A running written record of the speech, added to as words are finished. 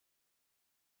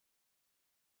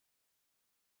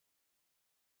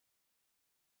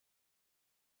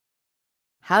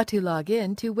How to log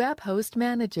in to WebHost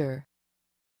Manager.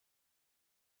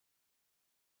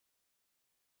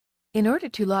 In order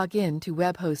to log in to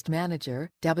WebHost Manager,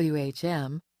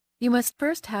 WHM, you must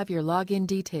first have your login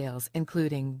details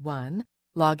including 1.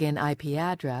 Login IP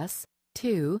address,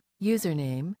 2.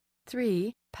 Username,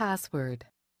 3. Password.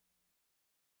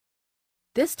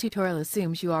 This tutorial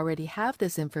assumes you already have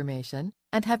this information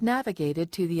and have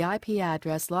navigated to the IP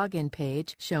address login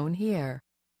page shown here.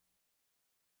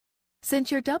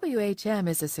 Since your WHM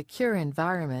is a secure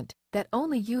environment that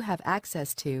only you have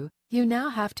access to, you now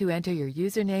have to enter your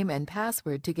username and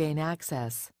password to gain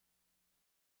access.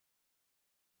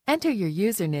 Enter your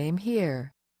username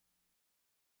here.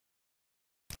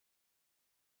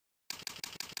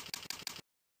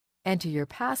 Enter your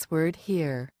password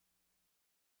here.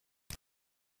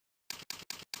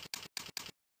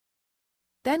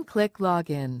 Then click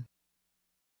Login.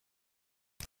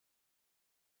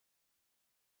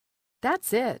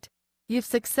 That's it! You've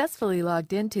successfully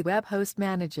logged into WebHost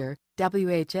Manager,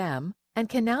 WHM, and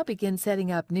can now begin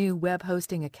setting up new web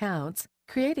hosting accounts,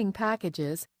 creating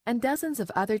packages, and dozens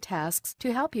of other tasks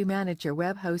to help you manage your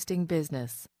web hosting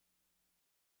business.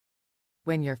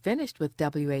 When you're finished with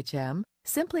WHM,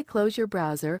 simply close your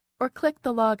browser or click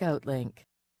the Logout link.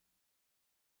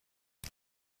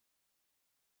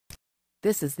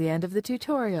 This is the end of the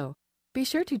tutorial. Be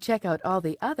sure to check out all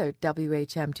the other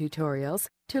WHM tutorials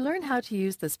to learn how to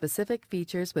use the specific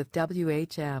features with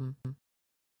WHM.